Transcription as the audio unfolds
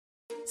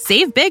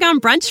Save big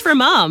on brunch for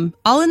mom,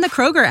 all in the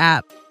Kroger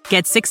app.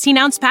 Get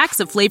 16-ounce packs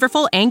of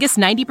flavorful Angus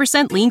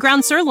 90% lean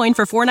ground sirloin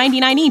for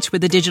 $4.99 each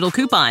with a digital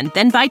coupon.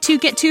 Then buy 2,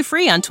 get 2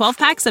 free on 12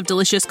 packs of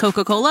delicious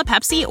Coca-Cola,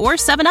 Pepsi, or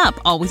 7-Up,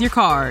 all with your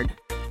card.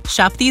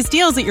 Shop these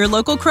deals at your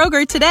local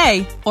Kroger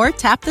today, or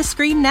tap the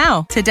screen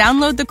now to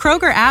download the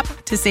Kroger app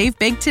to save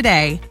big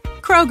today.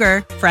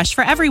 Kroger, fresh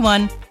for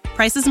everyone.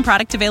 Prices and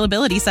product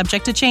availability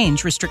subject to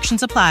change.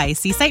 Restrictions apply.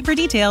 See site for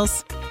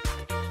details.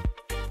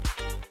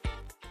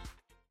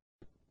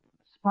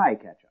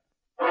 Spycatcher.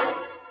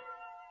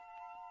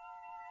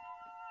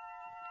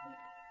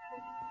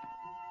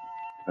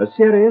 A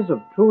series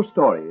of true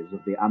stories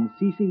of the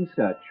unceasing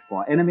search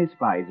for enemy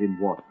spies in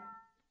wartime,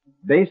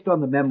 based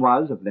on the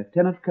memoirs of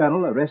Lieutenant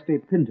Colonel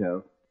Oreste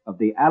Pinto of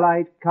the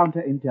Allied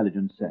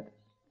Counterintelligence Service.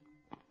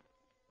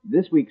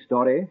 This week's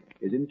story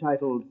is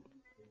entitled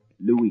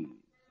Louise.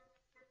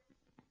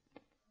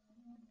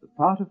 The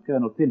part of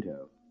Colonel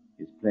Pinto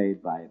is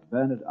played by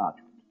Bernard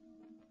Archwood.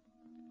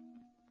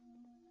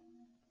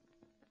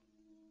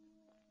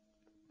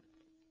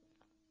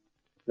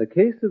 The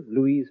case of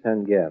Louise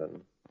Van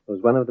Geren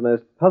was one of the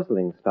most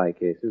puzzling spy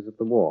cases of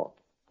the war.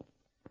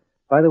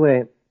 By the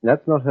way,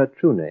 that's not her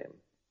true name,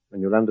 and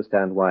you'll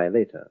understand why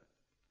later.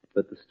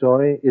 But the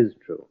story is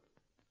true.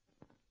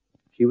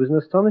 She was an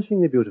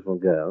astonishingly beautiful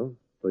girl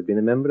who had been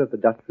a member of the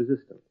Dutch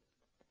resistance,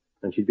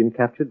 and she'd been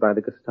captured by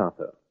the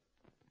Gestapo.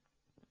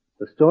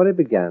 The story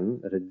began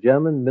at a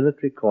German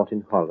military court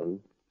in Holland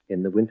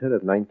in the winter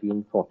of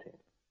 1940.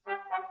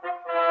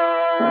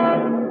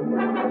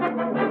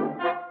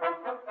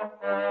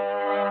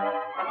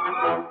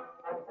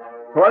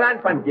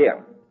 Fräulein van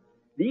Geren,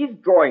 these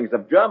drawings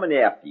of German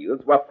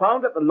airfields were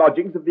found at the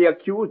lodgings of the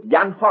accused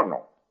Jan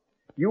Hornung.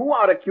 You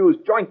are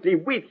accused jointly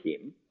with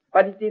him,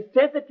 but it is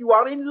said that you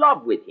are in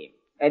love with him,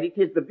 and it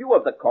is the view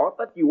of the court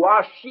that you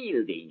are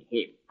shielding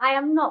him. I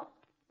am not.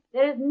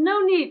 There is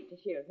no need to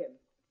shield him.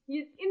 He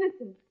is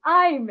innocent.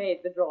 I made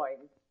the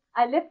drawings.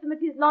 I left them at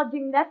his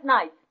lodging that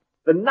night.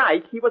 The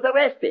night he was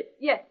arrested?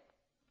 Yes.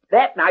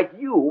 That night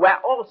you were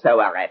also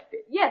arrested?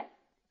 Yes.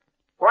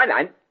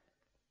 Fräulein,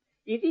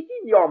 is it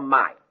in your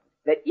mind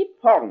that if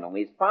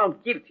Hornung is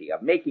found guilty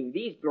of making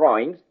these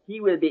drawings, he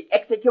will be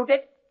executed?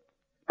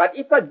 But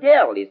if a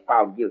girl is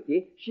found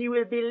guilty, she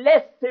will be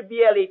less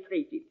severely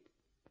treated.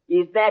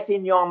 Is that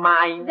in your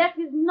mind? That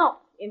is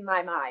not in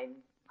my mind.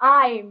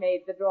 I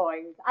made the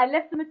drawings. I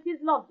left them at his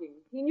lodging.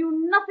 He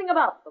knew nothing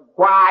about them.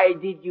 Why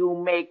did you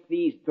make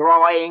these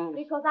drawings?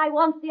 Because I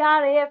want the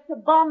RAF to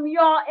bomb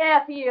your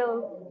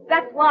airfield.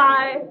 That's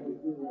why.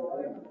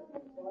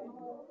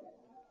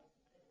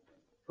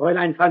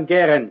 Fräulein van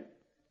Geren,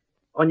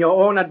 on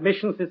your own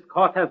admissions, this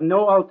court has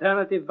no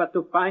alternative but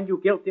to find you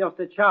guilty of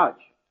the charge.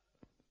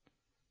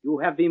 You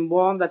have been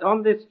warned that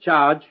on this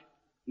charge,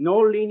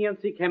 no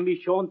leniency can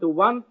be shown to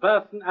one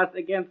person as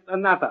against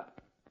another.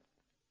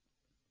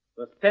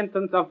 The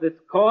sentence of this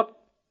court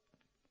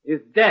is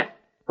death.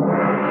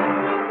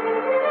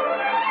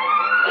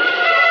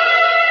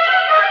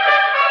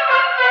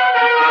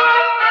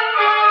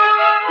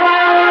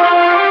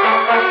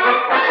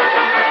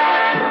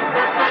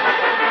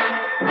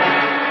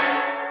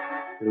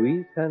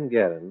 Louise Van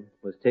Geren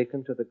was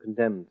taken to the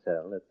condemned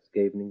cell at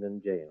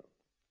Scheveningen jail.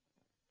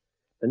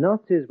 The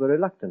Nazis were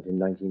reluctant in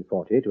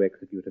 1940 to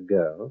execute a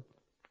girl,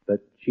 but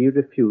she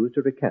refused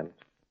to recant.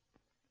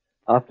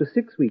 After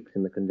 6 weeks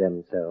in the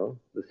condemned cell,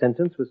 the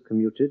sentence was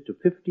commuted to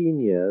 15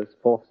 years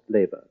forced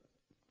labor,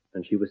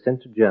 and she was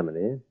sent to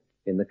Germany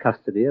in the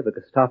custody of a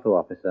Gestapo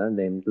officer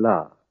named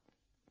Lahr.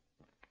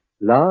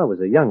 Lahr was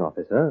a young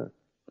officer,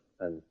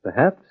 and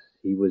perhaps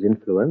he was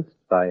influenced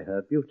by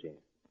her beauty.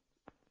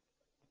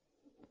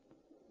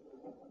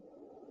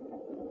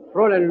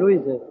 Fräulein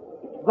Louise,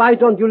 why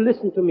don't you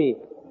listen to me?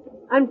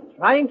 I'm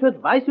trying to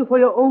advise you for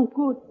your own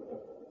good.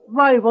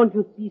 Why won't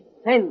you see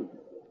sense?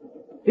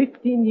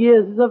 15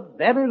 years is a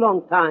very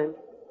long time.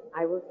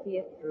 I will see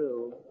it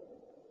through.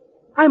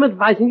 I'm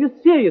advising you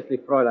seriously,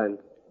 Fräulein.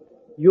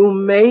 You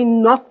may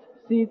not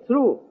see it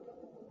through.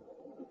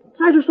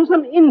 Try to show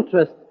some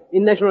interest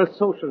in National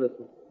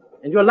Socialism,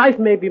 and your life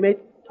may be made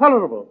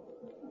tolerable,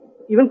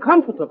 even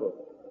comfortable.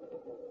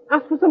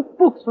 Ask for some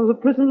books from the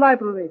prison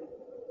library.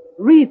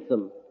 Read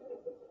them.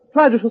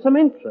 Try to show some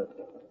interest.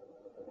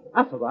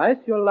 Otherwise,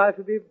 your life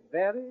will be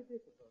very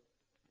difficult.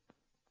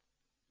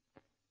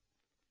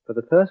 For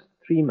the first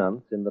 3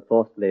 months in the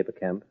forced labor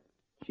camp,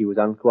 she was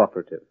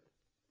uncooperative.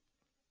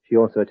 She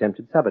also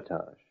attempted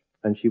sabotage,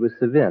 and she was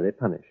severely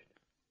punished.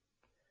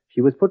 She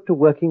was put to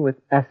working with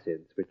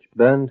acids which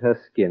burned her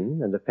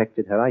skin and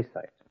affected her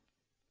eyesight.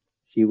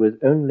 She was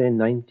only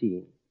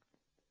 19.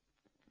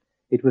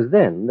 It was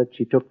then that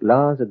she took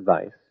Lahr's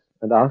advice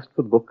and asked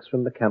for books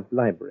from the camp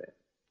library.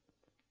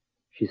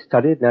 She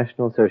studied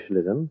National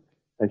Socialism,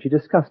 and she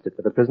discussed it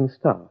with the prison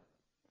staff.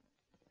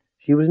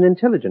 She was an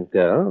intelligent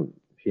girl.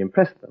 She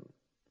impressed them.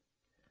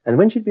 And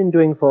when she'd been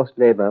doing forced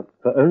labor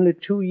for only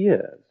 2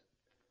 years,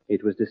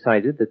 it was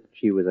decided that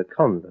she was a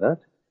convert,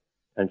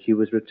 and she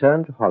was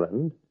returned to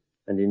Holland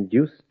and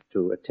induced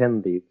to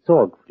attend the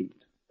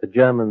Zorgfleet, the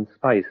German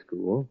spy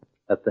school,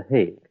 at The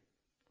Hague.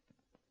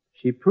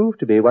 She proved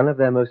to be one of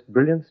their most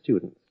brilliant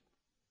students,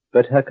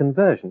 but her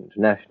conversion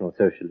to National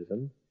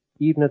Socialism,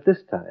 even at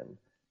this time,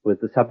 was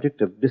the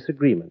subject of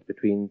disagreement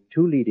between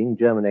two leading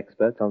German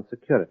experts on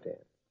security,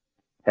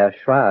 Herr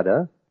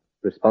Schrader,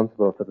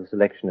 responsible for the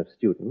selection of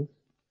students,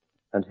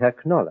 and Herr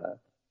Knoller,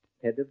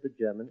 head of the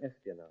German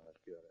Espionage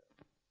Bureau.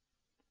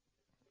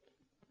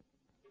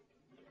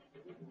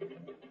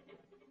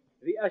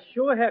 We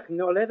assure Herr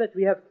Knolle that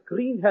we have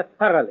screened her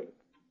thoroughly,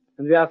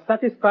 and we are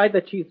satisfied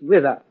that she is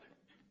with us.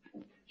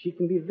 She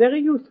can be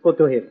very useful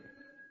to him.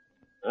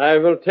 I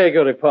will take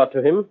your report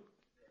to him,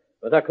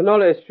 but Herr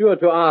Knolle is sure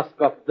to ask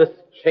of this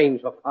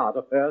change of heart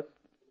of hers.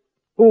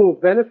 Who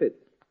benefits?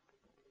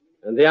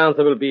 And the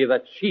answer will be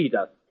that she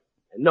does,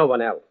 and no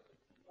one else.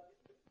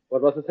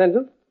 What was the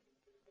sentence?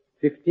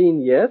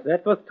 15 years?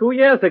 That was 2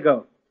 years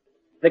ago.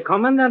 The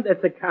commandant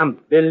at the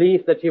camp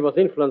Believed that she was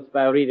influenced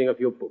by reading a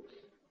few books.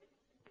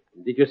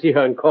 Did you see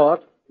her in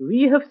court?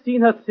 We have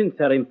seen her since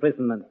her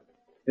imprisonment,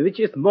 which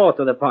is more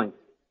to the point.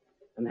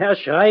 And Herr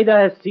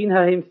Schrader has seen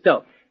her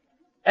himself,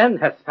 and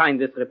has signed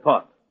this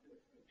report.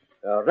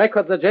 Her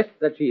record suggests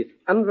that she is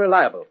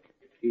unreliable.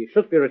 She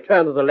should be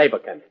returned to the labor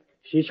camp.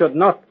 She should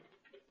not.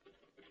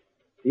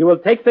 You will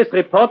take this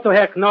report to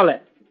Herr Knolle.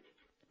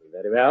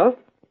 Very well.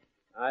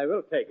 I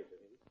will take it to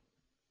him.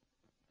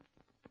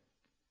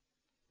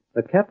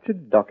 The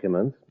captured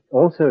documents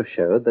also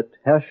showed that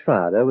Herr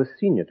Schrader was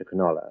senior to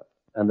Knoller,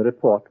 and the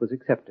report was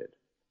accepted.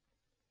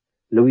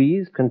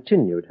 Louise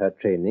continued her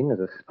training as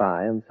a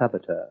spy and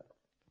saboteur.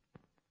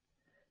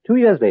 2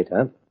 years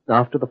later,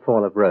 after the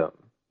fall of Rome,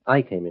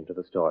 I came into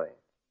the story,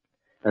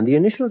 and the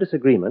initial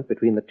disagreement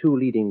between the two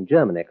leading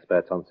German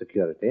experts on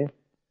security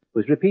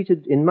was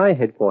repeated in my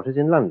headquarters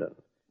in London,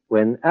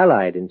 when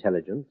Allied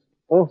intelligence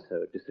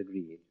also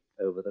disagreed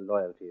over the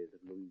loyalties of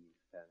Louise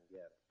Van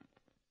Geren.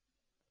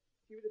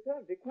 She was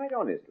apparently quite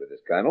honest with us,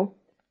 Colonel.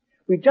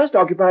 We just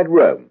occupied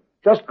Rome,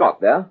 just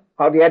got there,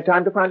 hardly had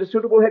time to find a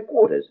suitable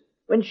headquarters,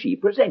 when she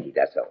presented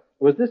herself.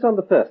 Was this on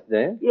the first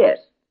day? Yes.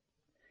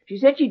 She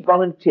said she'd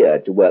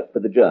volunteered to work for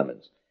the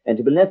Germans, and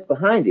to be left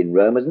behind in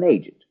Rome as an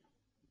agent.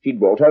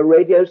 She'd brought her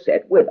radio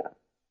set with her.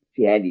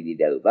 She handed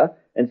it over,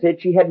 and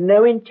said she had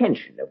no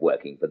intention of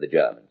working for the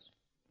Germans.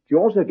 She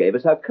also gave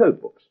us her code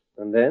books.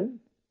 And then?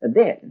 And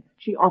then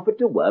she offered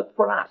to work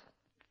for us.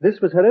 This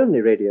was her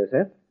only radio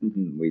set?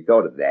 We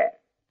thought of that.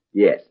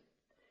 Yes.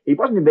 It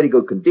wasn't in very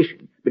good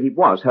condition, but it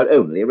was her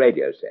only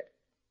radio set.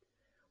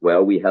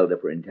 Well, we held her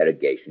for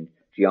interrogation.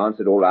 She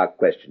answered all our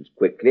questions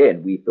quickly,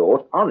 and we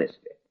thought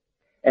honestly.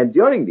 And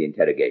during the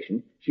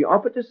interrogation, she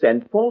offered to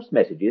send false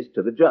messages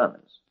to the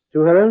Germans.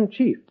 To her own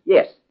chief?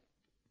 Yes.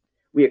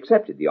 We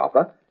accepted the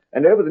offer,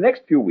 and over the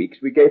next few weeks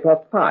we gave her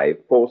 5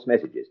 false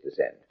messages to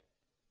send.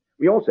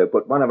 We also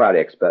put one of our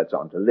experts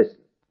on to listen.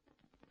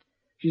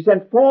 She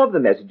sent 4 of the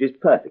messages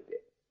perfectly,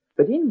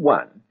 but in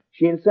one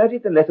she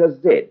inserted the letter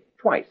Z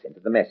twice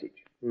into the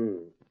message.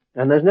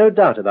 And there's no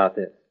doubt about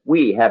this?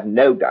 We have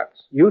no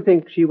doubts. You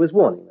think she was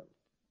warning them?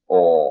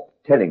 Or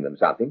telling them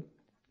something?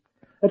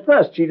 At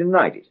first she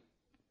denied it.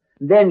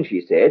 Then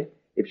she said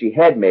if she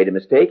had made a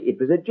mistake, it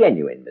was a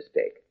genuine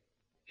mistake.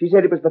 She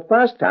said it was the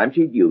first time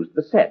she'd used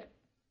the set.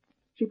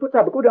 She put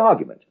up a good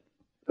argument,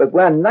 but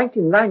we're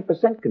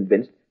 99%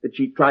 convinced that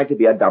she tried to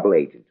be a double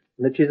agent.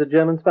 That she's a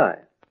German spy?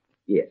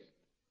 Yes.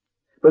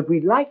 But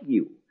we'd like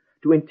you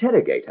to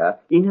interrogate her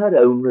in her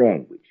own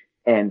language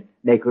and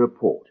make a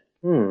report.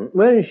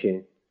 Where is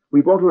she?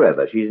 We brought her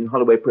over. She's in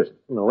Holloway Prison.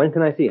 Well, when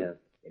can I see her?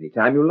 Any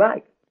time you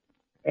like.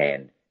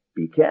 And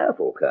be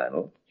careful,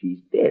 Colonel. She's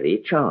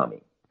very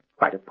charming.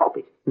 Quite a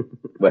poppet.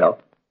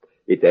 Well,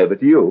 it's over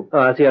to you. Oh,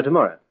 I'll see her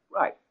tomorrow.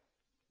 Right.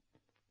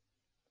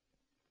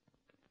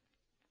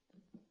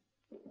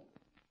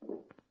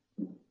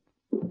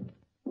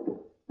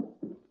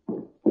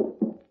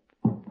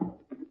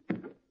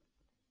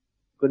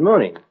 Good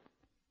morning.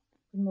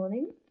 Good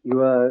morning.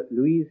 You are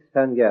Louise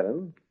Van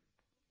Geren?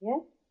 Yes?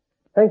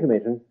 Thank you,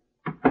 Matron.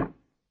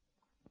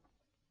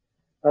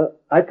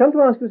 I've come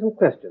to ask you some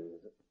questions.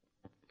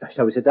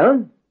 Shall we sit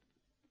down?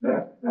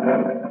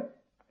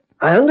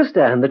 I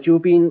understand that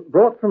you've been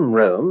brought from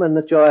Rome and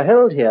that you're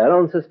held here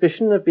on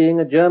suspicion of being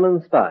a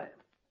German spy.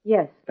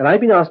 Yes. And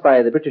I've been asked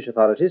by the British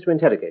authorities to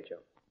interrogate you.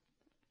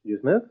 Do you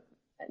smoke?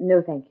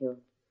 No, thank you.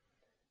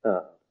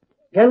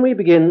 Can we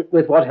begin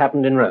with what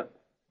happened in Rome?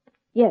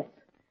 Yes.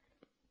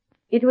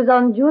 It was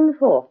on June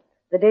 4th,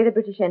 the day the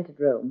British entered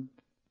Rome.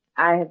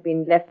 I had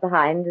been left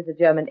behind as a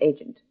German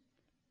agent.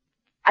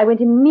 I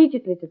went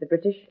immediately to the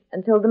British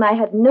and told them I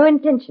had no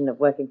intention of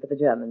working for the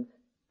Germans,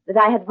 that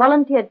I had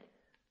volunteered.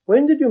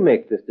 When did you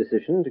make this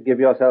decision to give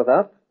yourself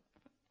up?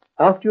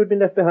 After you had been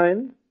left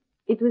behind?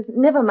 It was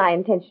never my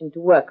intention to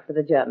work for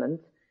the Germans.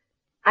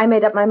 I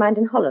made up my mind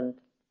in Holland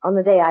on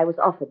the day I was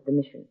offered the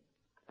mission.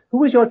 Who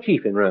was your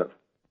chief in Rome?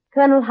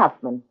 Colonel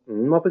Hauptmann.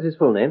 What was his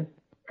full name?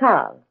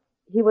 Karl.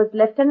 He was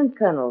Lieutenant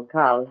Colonel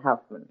Karl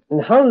Hauptmann.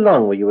 And how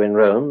long were you in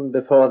Rome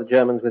before the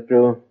Germans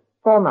withdrew?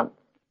 4 months.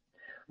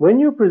 When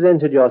you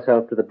presented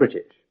yourself to the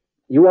British,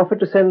 you offered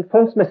to send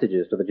false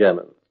messages to the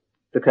Germans,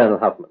 to Colonel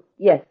Hauptmann.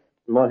 Yes.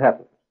 And what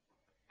happened?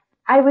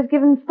 I was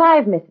given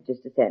 5 messages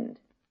to send.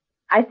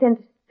 I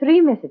sent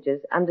 3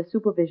 messages under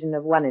supervision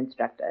of one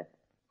instructor,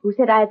 who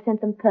said I had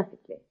sent them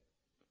perfectly.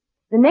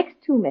 The next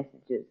 2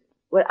 messages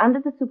were under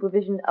the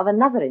supervision of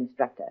another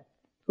instructor,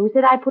 who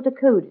said I put a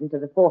code into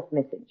the 4th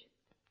message.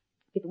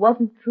 It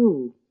wasn't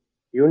true.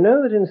 You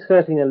know that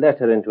inserting a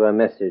letter into a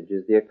message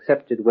is the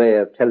accepted way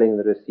of telling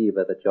the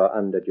receiver that you're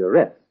under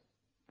duress,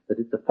 that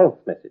it's a false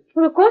message.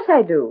 Well, of course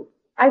I do.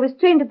 I was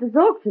trained at the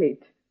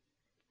Zorgfleet.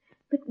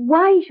 But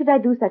why should I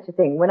do such a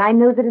thing when I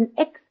know that an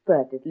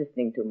expert is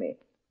listening to me?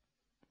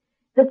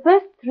 The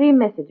first 3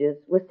 messages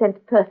were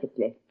sent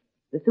perfectly.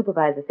 The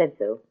supervisor said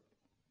so.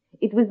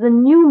 It was the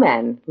new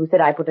man who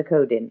said I put a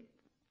code in,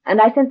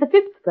 and I sent the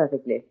 5th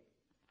perfectly.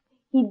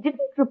 He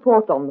didn't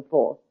report on the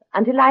 4th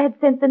until I had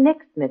sent the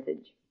next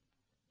message.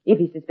 If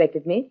he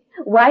suspected me,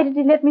 why did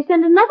he let me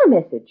send another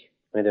message?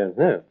 I don't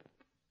know.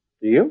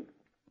 Do you?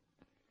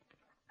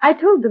 I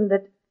told them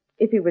that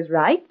if he was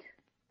right,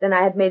 then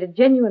I had made a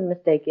genuine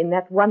mistake in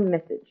that one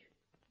message.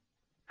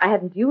 I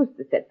hadn't used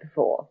the set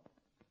before.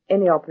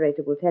 Any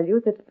operator will tell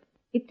you that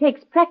it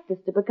takes practice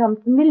to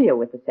become familiar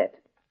with the set.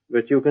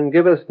 But you can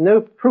give us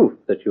no proof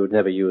that you'd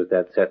never used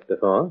that set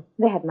before.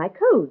 They had my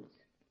codes.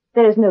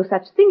 There is no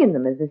such thing in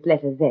them as this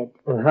letter Z.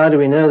 Well, how do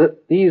we know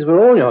that these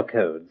were all your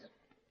codes?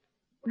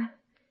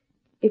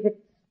 If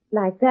it's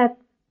like that,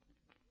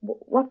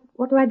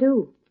 what do I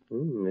do?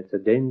 It's a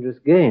dangerous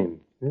game,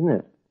 isn't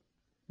it?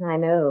 I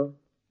know.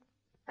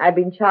 I've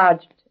been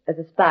charged as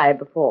a spy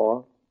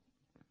before.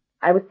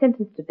 I was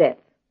sentenced to death.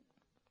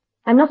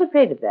 I'm not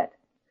afraid of that.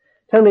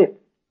 Tell me,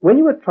 when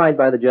you were tried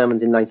by the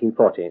Germans in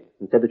 1940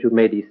 and said that you'd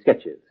made these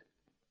sketches,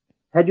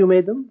 had you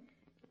made them?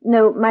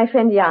 No, my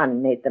friend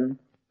Jan made them.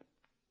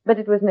 But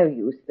it was no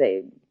use.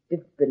 They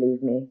didn't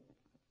believe me.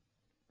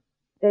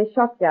 They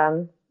shot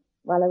Jan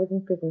while I was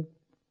in prison.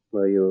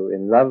 Were you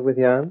in love with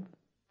Jan?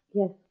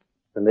 Yes.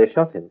 And they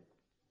shot him.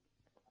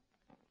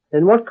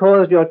 Then what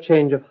caused your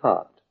change of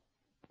heart?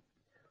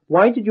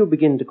 Why did you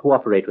begin to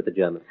cooperate with the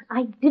Germans?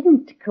 I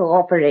didn't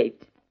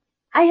cooperate.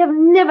 I have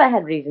never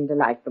had reason to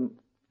like them.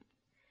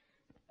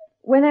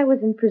 When I was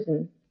in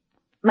prison,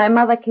 my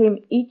mother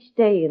came each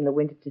day in the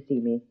winter to see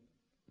me.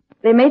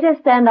 They made her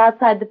stand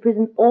outside the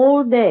prison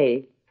all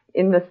day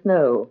in the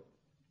snow,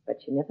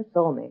 but she never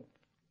saw me.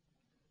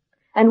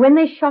 And when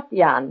they shot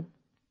Jan,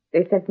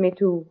 they sent me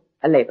to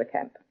a labor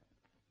camp.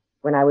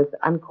 When I was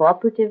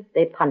uncooperative,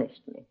 they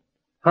punished me.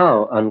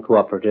 How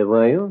uncooperative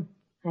were you?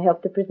 I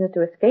helped the prisoner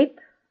to escape,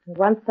 and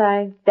once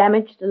I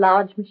damaged a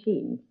large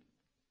machine.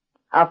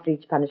 After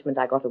each punishment,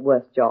 I got a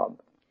worse job.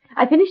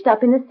 I finished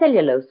up in a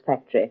cellulose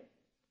factory.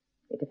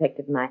 It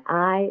affected my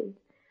eyes.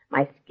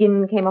 My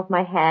skin came off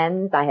my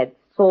hands. I had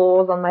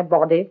sores on my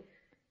body.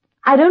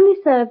 I'd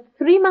only served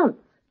 3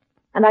 months,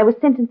 and I was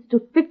sentenced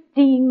to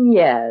 15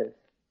 years.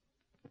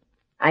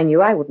 I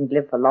knew I wouldn't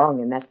live for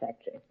long in that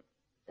factory,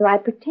 so I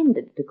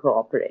pretended to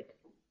cooperate.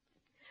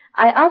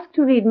 I asked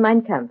to read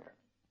Mein Kampf.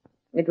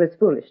 It was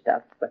foolish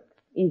stuff, but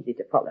easy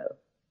to follow.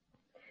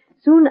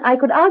 Soon I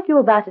could argue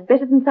about it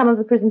better than some of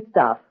the prison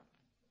staff.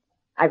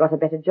 I got a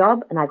better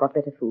job, and I got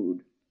better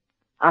food.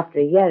 After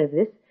a year of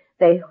this,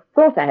 they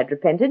thought I had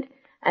repented,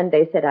 and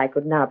they said I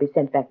could now be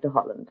sent back to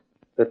Holland.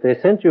 But they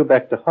sent you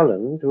back to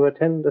Holland to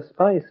attend a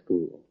spy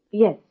school.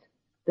 Yes,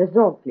 the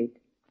Zorgfleet.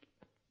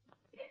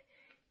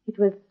 It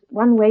was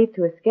one way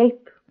to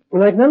escape.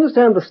 Well, I can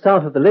understand the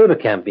staff of the labor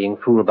camp being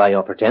fooled by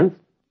your pretense,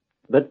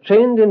 but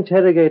trained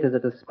interrogators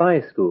at a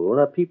spy school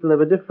are people of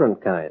a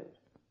different kind.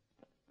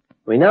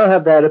 We now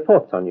have their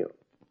reports on you.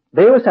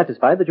 They were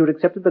satisfied that you had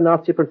accepted the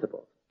Nazi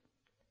principles.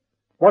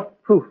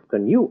 What proof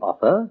can you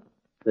offer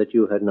that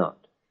you had not?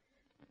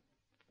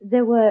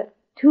 There were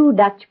 2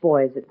 Dutch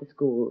boys at the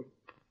school.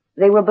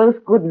 They were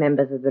both good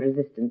members of the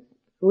resistance,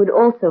 who had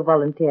also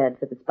volunteered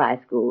for the spy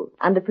school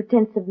under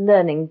pretense of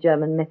learning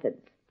German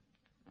methods.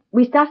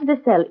 We started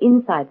a cell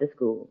inside the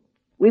school.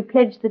 We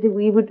pledged that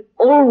we would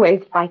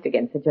always fight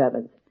against the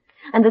Germans,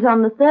 and that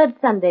on the 3rd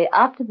Sunday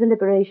after the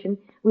liberation,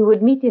 we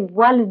would meet in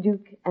Bois-le-Duc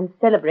and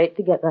celebrate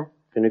together.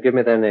 Can you give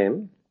me their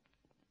names?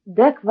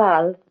 Dirk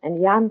Wahl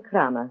and Jan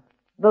Kramer.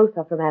 Both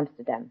are from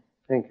Amsterdam.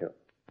 Thank you.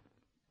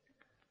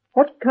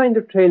 What kind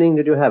of training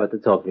did you have at the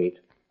Zorgfleet?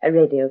 A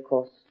radio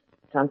course,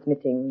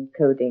 transmitting,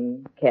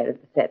 coding, care of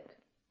the set,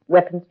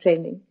 weapons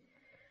training,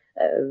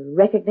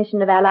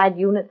 recognition of Allied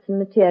units and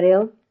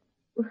material,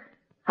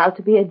 how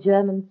to be a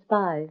German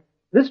spy.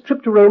 This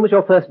trip to Rome was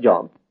your first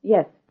job?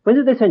 Yes. When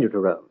did they send you to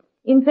Rome?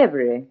 In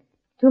February,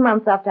 2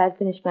 months after I'd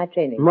finished my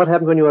training. And what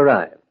happened when you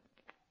arrived?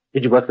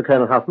 Did you work for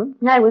Colonel Hoffman?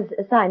 I was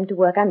assigned to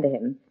work under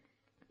him.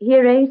 He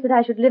arranged that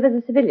I should live as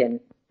a civilian.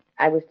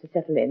 I was to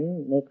settle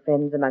in, make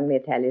friends among the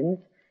Italians,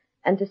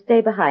 and to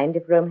stay behind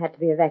if Rome had to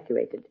be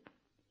evacuated.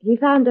 He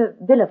found a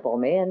villa for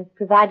me and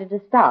provided a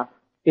staff.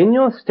 In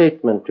your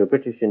statement to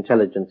British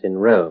intelligence in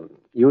Rome,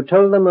 you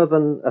told them of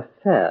an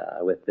affair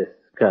with this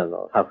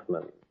Colonel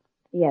Hoffman.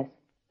 Yes.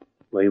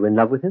 Were you in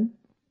love with him?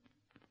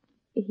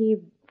 He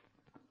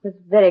was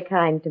very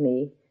kind to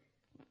me.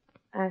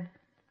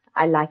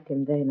 I liked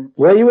him very much.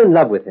 Were you in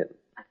love with him?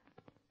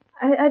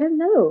 I don't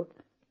know.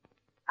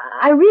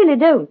 I really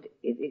don't.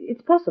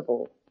 It's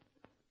possible.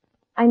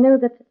 I know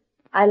that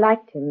I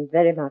liked him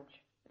very much.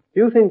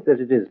 Do you think that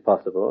it is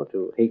possible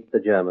to hate the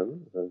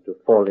Germans and to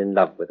fall in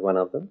love with one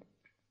of them?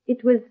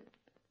 It was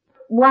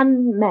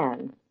one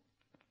man.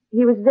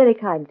 He was very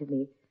kind to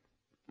me.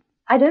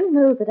 I don't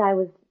know that I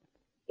was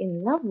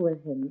in love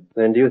with him.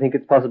 Then do you think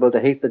it's possible to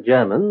hate the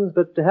Germans,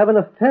 but to have an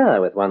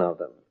affair with one of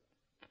them?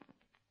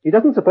 He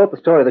doesn't support the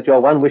story that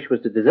your one wish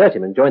was to desert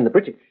him and join the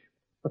British.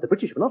 But the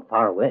British were not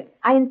far away.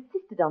 I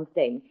insisted on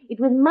staying. It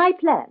was my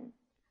plan.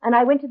 And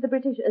I went to the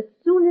British as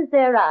soon as they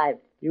arrived.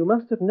 You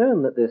must have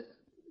known that this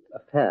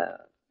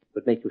affair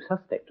would make you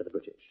suspect to the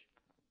British.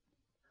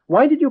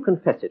 Why did you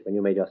confess it when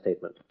you made your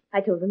statement?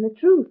 I told them the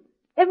truth.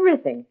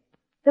 Everything.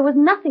 There was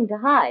nothing to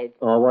hide.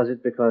 Or was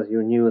it because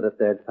you knew that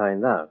they'd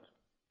find out?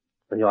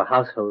 When your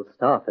household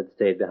staff had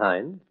stayed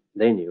behind,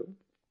 they knew.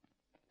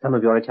 Some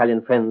of your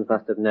Italian friends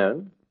must have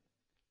known.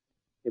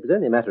 It was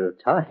only a matter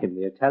of time.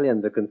 The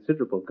Italians are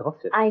considerable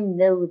gossips. I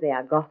know they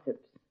are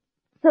gossips.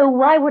 So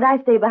why would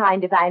I stay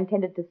behind if I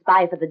intended to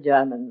spy for the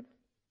Germans?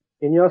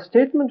 In your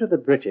statement to the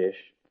British,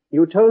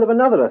 you told of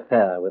another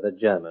affair with a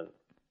German,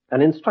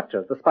 an instructor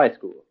at the spy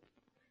school.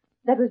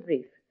 That was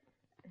brief.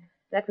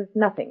 That was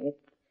nothing. It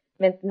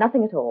meant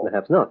nothing at all.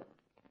 Perhaps not.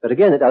 But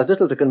again, it does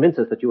little to convince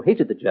us that you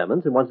hated the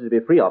Germans and wanted to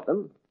be free of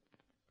them.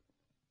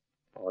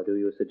 Or do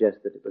you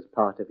suggest that it was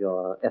part of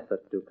your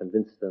effort to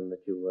convince them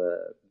that you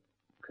were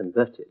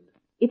converted?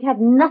 It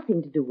had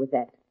nothing to do with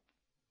that.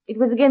 It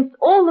was against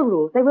all the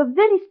rules. They were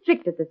very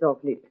strict at the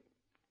Sorfleet.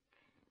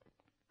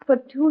 For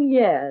 2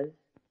 years,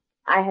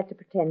 I had to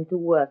pretend to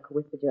work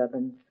with the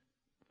Germans.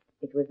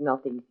 It was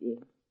not easy.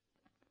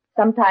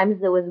 Sometimes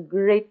there was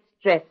great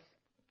stress.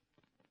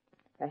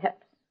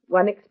 Perhaps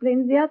one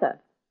explains the other.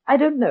 I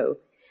don't know.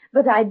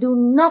 But I do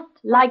not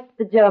like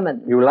the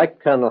Germans. You like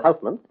Colonel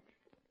Hauptmann?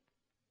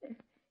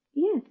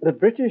 Yes. The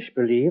British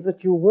believe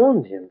that you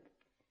warned him.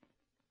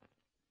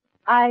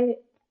 I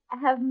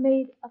have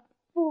made a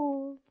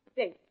full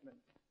statement.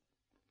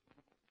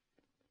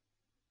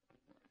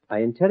 I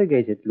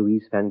interrogated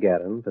Louise Van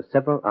Geren for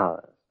several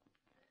hours,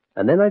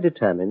 and then I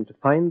determined to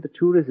find the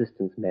 2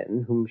 resistance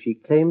men whom she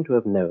claimed to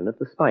have known at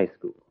the spy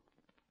school.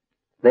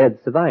 They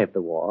had survived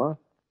the war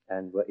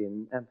and were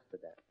in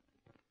Amsterdam.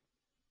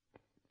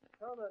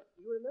 Carver,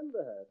 you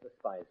remember her at the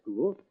spy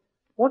school.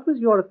 What was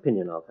your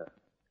opinion of her?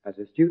 As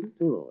a student?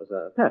 Oh, as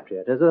a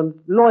patriot, as a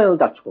loyal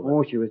Dutchwoman.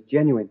 Oh, she was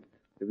genuine.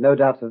 We've no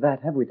doubts of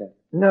that, have we, Dad?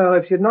 No,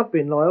 if she had not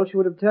been loyal, she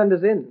would have turned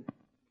us in.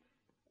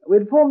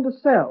 We'd formed a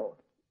cell,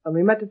 and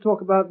we met to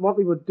talk about what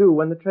we would do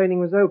when the training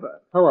was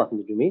over. How often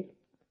did you meet?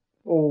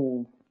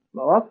 Oh,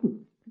 more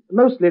often.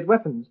 Mostly at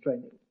weapons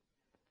training.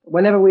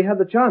 Whenever we had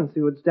the chance,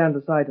 we would stand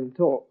aside and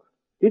talk.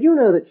 Did you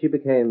know that she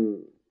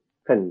became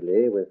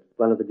friendly with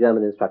one of the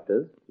German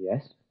instructors?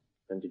 Yes.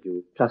 And did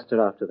you trust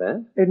her after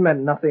that? It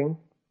meant nothing.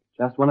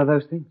 Just one of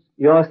those things.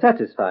 You're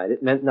satisfied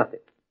it meant nothing?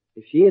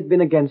 If she had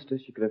been against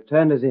us, she could have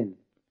turned us in.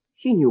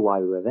 She knew why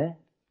we were there.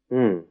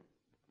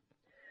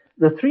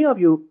 The 3 of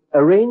you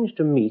arranged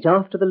to meet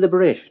after the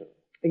liberation.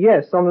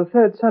 Yes, on the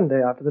 3rd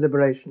Sunday after the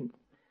liberation.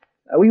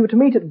 We were to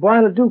meet at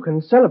Bois-le-Duc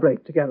and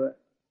celebrate together.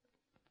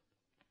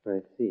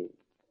 I see.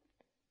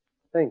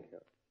 Thank you.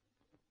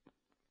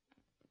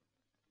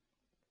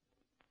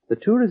 The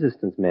 2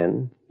 resistance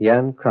men,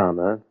 Jan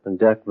Kramer and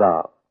Dirk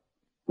Waal,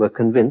 were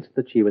convinced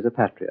that she was a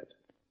patriot.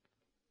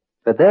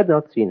 But they had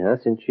not seen her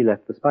since she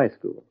left the spy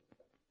school.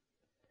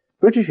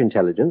 British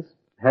intelligence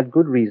had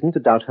good reason to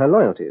doubt her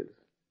loyalties,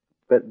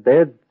 but they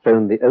had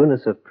thrown the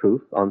onus of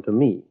proof onto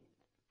me.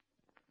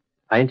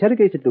 I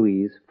interrogated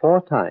Louise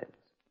 4 times,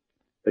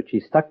 but she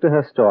stuck to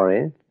her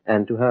story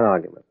and to her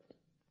arguments.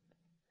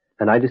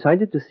 And I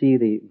decided to see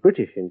the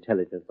British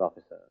intelligence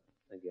officer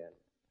again.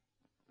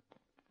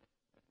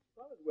 As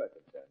far as we're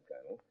concerned,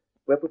 Colonel,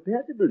 we're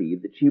prepared to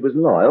believe that she was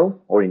loyal,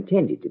 or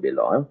intended to be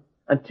loyal,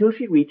 until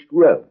she reached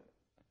Rome.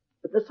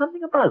 But there's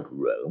something about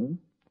Rome.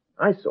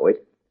 I saw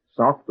it.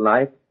 Soft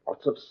life,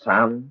 lots of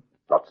sun,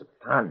 lots of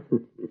fun.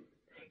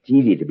 It's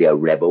easy to be a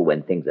rebel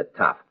when things are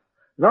tough.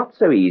 Not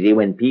so easy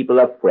when people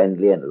are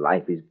friendly and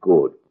life is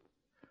good.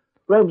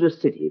 Rome's a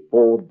city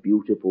for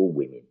beautiful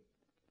women.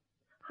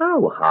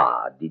 How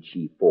hard did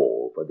she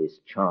fall for this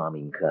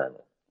charming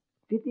colonel?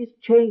 Did this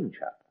change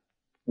her?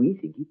 We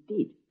think it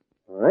did.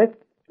 All right.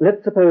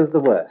 Let's suppose the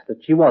worst,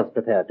 that she was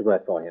prepared to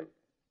work for him.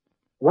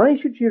 Why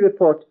should she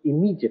report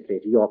immediately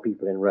to your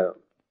people in Rome?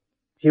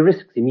 She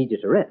risks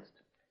immediate arrest.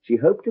 She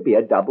hoped to be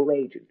a double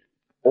agent.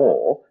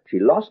 Or she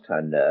lost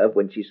her nerve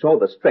when she saw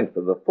the strength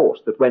of the force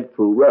that went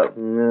through Rome.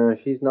 No,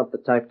 she's not the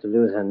type to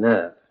lose her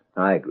nerve.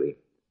 I agree.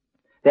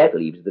 That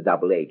leaves the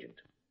double agent.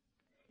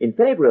 In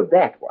favor of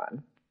that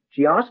one,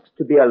 she asks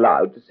to be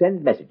allowed to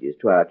send messages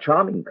to our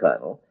charming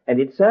colonel and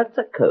inserts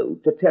a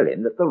code to tell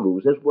him that the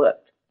ruse has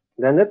worked.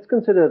 Then let's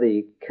consider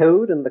the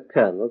code and the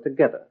colonel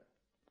together.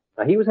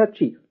 Now, he was her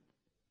chief.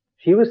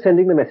 She was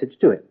sending the message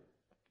to him.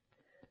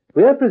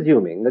 We are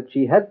presuming that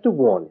she had to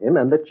warn him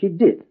and that she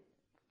did.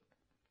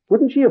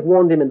 Wouldn't she have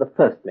warned him in the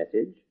first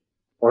message,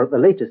 or at the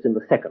latest in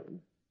the second?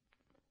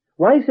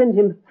 Why send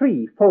him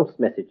 3 false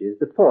messages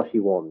before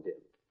she warned him?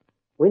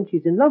 when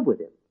she's in love with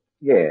him.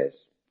 Yes,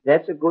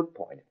 that's a good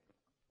point.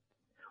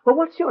 Well,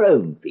 what's your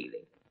own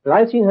feeling? Well,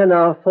 I've seen her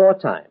now 4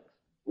 times.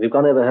 We've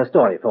gone over her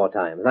story 4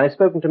 times, and I've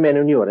spoken to men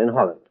who knew her in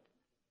Holland.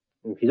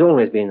 And she's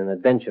always been an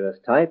adventurous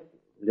type,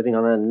 living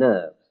on her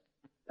nerves.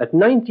 At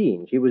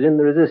 19, she was in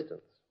the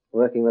resistance,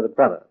 working with a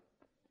brother.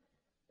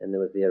 Then there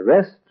was the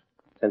arrest,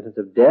 sentence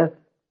of death,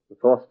 the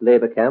forced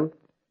labor camp,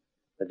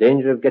 the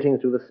danger of getting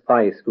through the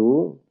spy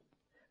school.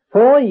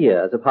 4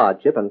 years of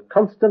hardship and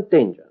constant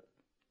danger.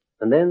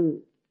 And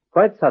then,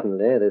 quite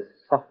suddenly, this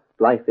soft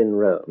life in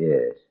Rome.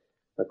 Yes.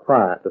 The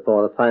quiet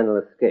before the final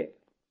escape.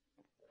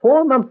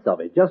 4 months of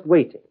it, just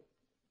waiting.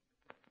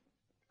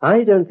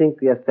 I don't think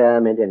the affair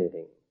meant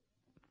anything.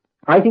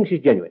 I think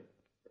she's genuine.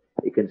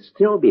 It can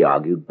still be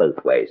argued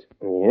both ways.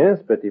 Yes,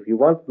 but if you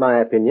want my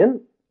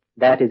opinion,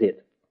 that is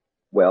it.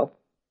 Well,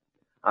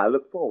 I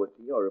look forward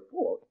to your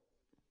report.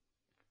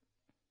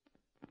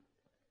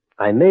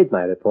 I made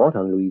my report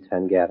on Louise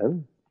Van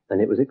Garen,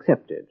 and it was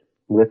accepted,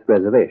 with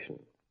reservation.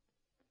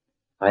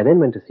 I then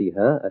went to see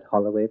her at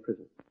Holloway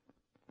Prison.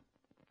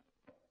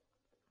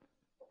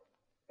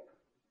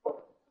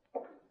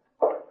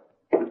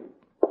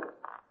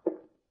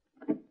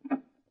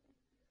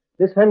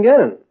 Miss Van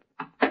Garen,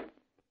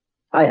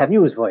 I have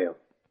news for you.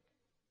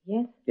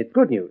 Yes? It's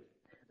good news.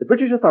 The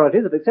British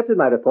authorities have accepted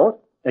my report,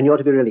 and you're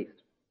to be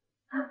released.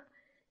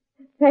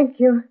 Thank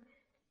you.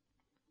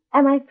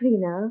 Am I free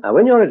now? Now,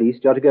 when you're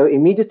released, you're to go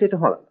immediately to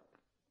Holland.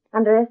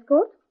 Under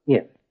escort?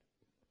 Yes.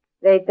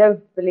 They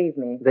don't believe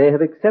me. They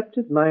have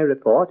accepted my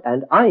report,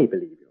 and I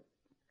believe you.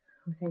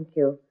 Oh, thank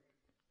you.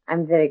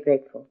 I'm very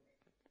grateful.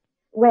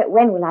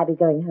 When will I be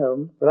going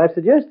home? Well, I've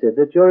suggested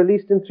that you're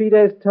released in 3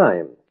 days'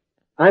 time.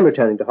 I'm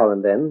returning to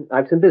Holland then.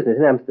 I've some business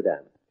in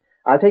Amsterdam.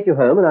 I'll take you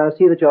home, and I'll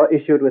see that you're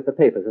issued with the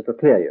papers that will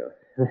clear you.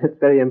 It's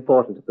very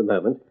important at the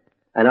moment,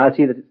 and I'll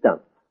see that it's done.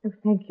 Oh,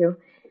 thank you.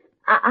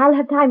 I'll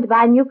have time to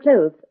buy new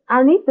clothes.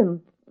 I'll need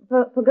them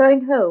for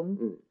going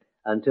home.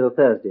 Until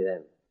Thursday,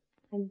 then.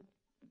 I'm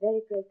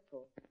very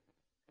grateful.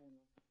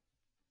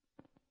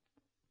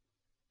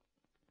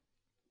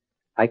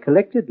 I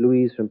collected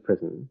Louise from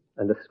prison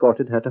and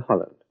escorted her to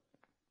Holland.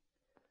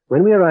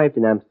 When we arrived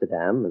in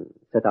Amsterdam and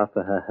set out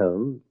for her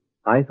home,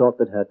 I thought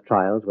that her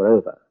trials were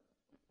over.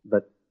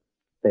 But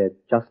they had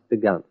just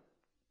begun.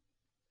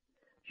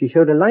 She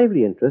showed a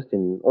lively interest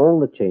in all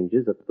the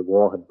changes that the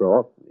war had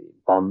brought, the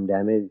bomb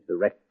damage, the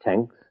wrecked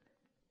tanks.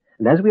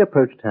 And as we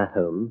approached her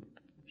home,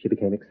 she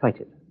became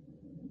excited.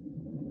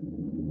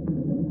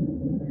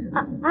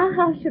 Our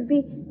house should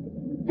be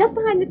just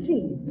behind the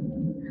trees.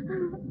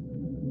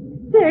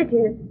 There it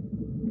is.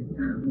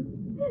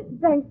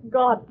 Thank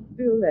God it's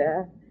still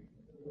there.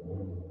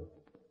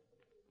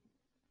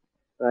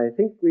 I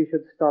think we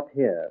should stop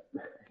here.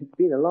 It's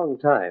been a long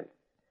time.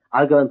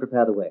 I'll go and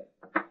prepare the way.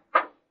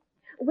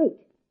 Wait.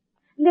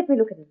 Let me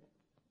look at it.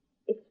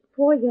 It's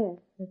 4 years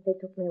since they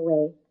took me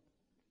away.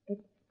 It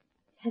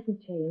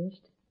hasn't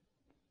changed.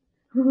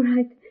 All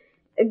right.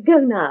 Go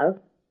now.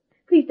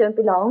 Please don't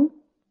be long.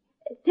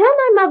 Tell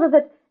my mother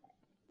that...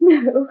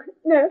 No.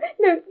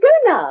 Go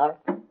now.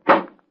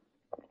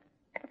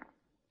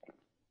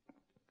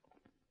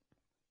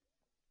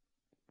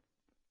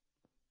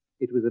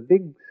 It was a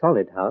big,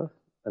 solid house,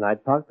 and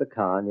I'd parked the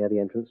car near the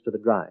entrance to the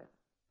drive.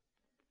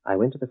 I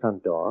went to the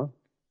front door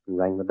and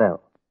rang the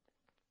bell.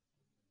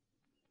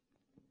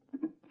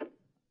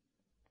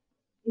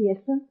 Yes,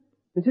 sir?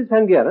 Mrs.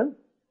 Van Garen?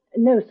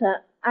 No,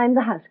 sir. I'm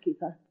the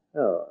housekeeper.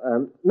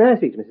 Oh, may I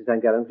speak to Mrs. Van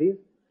Garen, please?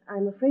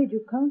 I'm afraid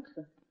you can't,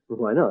 sir.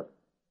 Why not?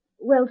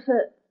 Well,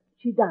 sir,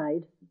 she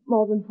died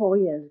more than 4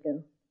 years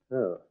ago.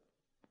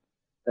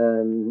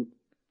 Oh.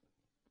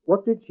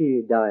 What did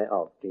she die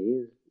of,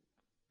 please?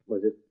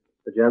 Was it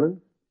the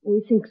Germans?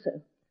 We think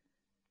so.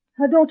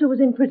 Her daughter was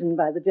imprisoned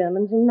by the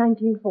Germans in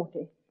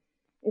 1940.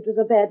 It was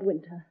a bad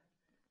winter.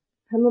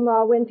 Her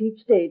mamma went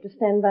each day to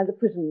stand by the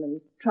prison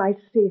and try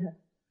to see her.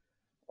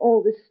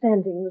 All this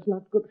standing was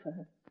not good for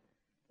her.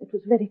 It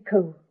was very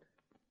cold.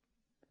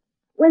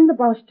 When the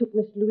Boche took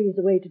Miss Louise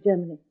away to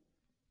Germany,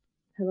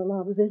 her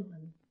mamma was ill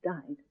and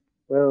died.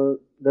 Well,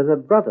 there's a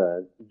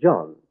brother,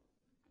 John.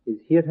 Is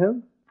he at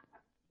home?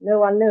 No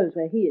one knows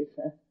where he is,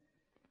 sir.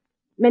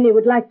 Many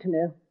would like to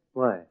know.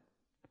 Why?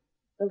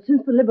 Well,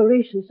 since the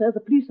liberation, sir, the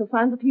police have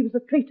found that he was a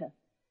traitor.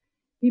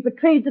 He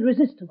betrayed the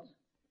resistance.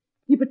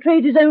 He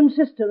betrayed his own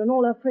sister and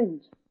all her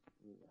friends.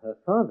 Her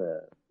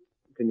father?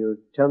 Can you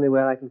tell me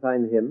where I can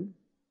find him?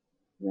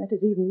 That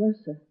is even worse,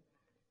 sir.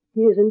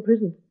 He is in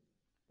prison.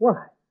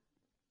 Why?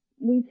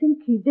 We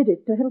think he did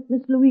it to help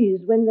Miss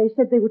Louise when they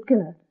said they would kill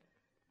her.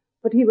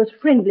 But he was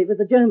friendly with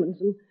the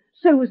Germans, and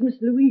so was Miss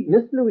Louise.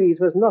 Miss Louise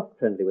was not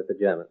friendly with the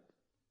Germans.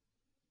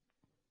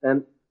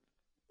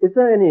 Is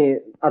there any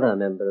other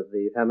member of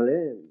the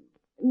family?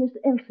 Miss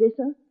Elsie,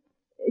 sir.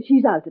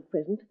 She's out at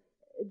present.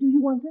 Do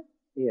you want her?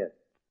 Yes.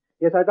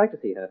 Yes, I'd like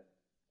to see her.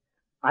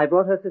 I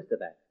brought her sister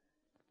back.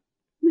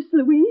 Miss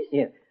Louise?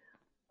 Yes.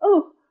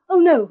 Oh,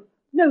 no.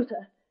 No,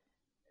 sir.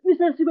 Miss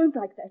Elsie won't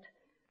like that.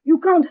 You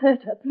can't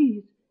hurt her,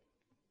 please.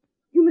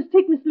 You must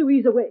take Miss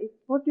Louise away.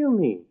 What do you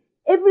mean?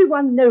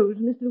 Everyone knows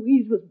Miss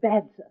Louise was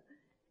bad, sir.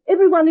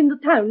 Everyone in the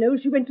town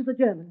knows she went to the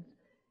Germans.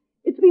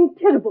 It's been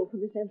terrible for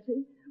Miss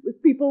Elsie,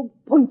 with people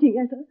pointing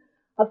at her.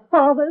 Her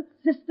father,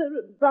 sister,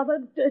 and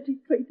brother, dirty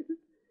traitors.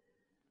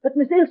 But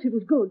Miss Elsie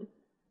was good.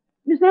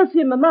 Miss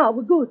Elsie and Mamma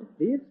were good.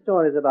 These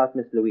stories about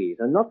Miss Louise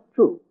are not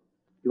true.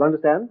 You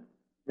understand?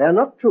 They're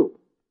not true.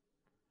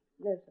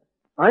 No, sir.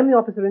 I'm the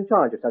officer in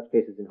charge of such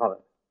cases in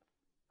Holland.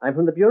 I'm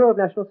from the Bureau of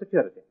National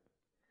Security.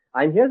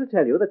 I'm here to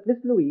tell you that Miss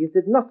Louise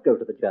did not go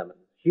to the Germans.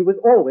 She was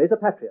always a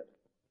patriot.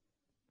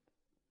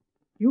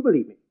 You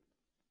believe me?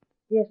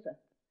 Yes, sir.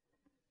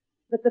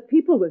 But the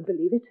people won't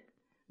believe it.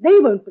 They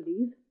won't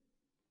believe.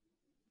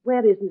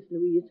 Where is Miss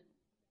Louise?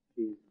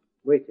 She's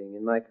waiting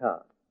in my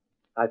car.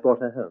 I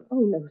brought her home. Oh,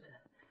 no, sir.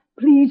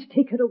 Please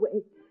take her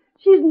away.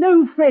 She's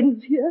no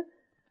friends here.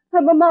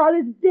 Her mamma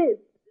is dead.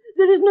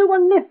 There is no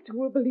one left who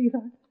will believe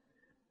her.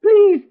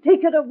 Please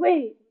take her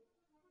away.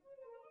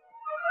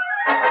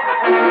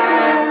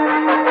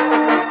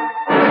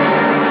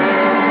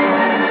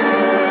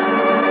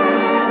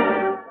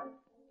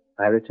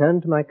 I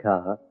returned to my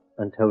car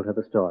and told her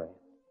the story.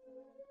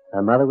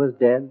 Her mother was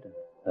dead,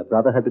 her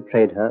brother had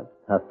betrayed her,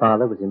 her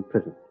father was in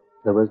prison.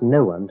 There was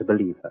no one to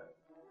believe her.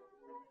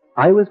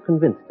 I was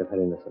convinced of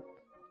her innocence.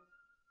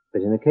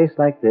 But in a case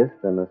like this,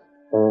 there must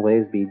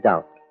always be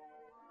doubt.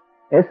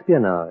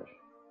 Espionage,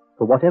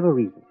 for whatever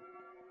reason,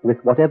 with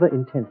whatever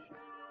intention,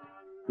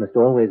 must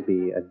always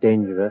be a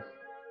dangerous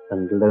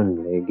and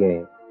lonely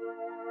game.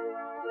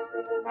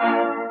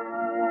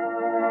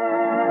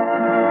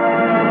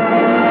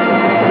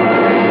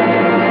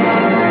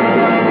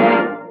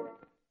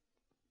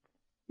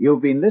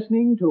 You've been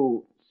listening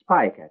to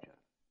Spycatcher,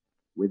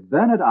 with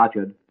Bernard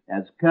Archard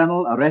as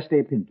Colonel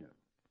Oreste Pinto.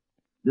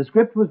 The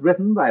script was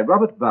written by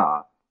Robert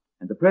Barr,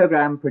 and the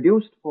program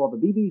produced for the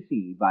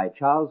BBC by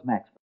Charles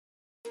Maxwell.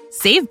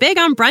 Save big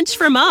on brunch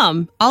for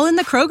Mom, all in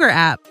the Kroger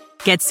app.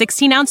 Get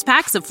 16-ounce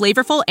packs of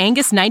flavorful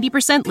Angus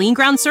 90% lean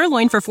ground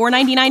sirloin for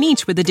 $4.99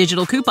 each with a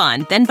digital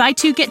coupon. Then buy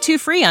 2, get 2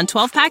 free on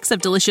 12 packs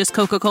of delicious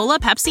Coca-Cola,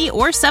 Pepsi,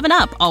 or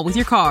 7-Up, all with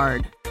your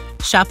card.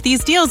 Shop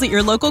these deals at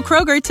your local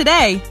Kroger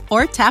today,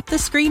 or tap the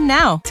screen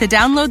now to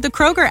download the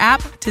Kroger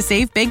app to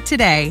save big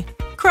today.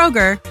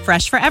 Kroger,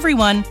 fresh for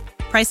everyone.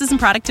 Prices and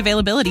product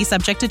availability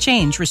subject to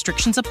change.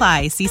 Restrictions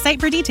apply. See site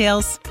for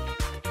details.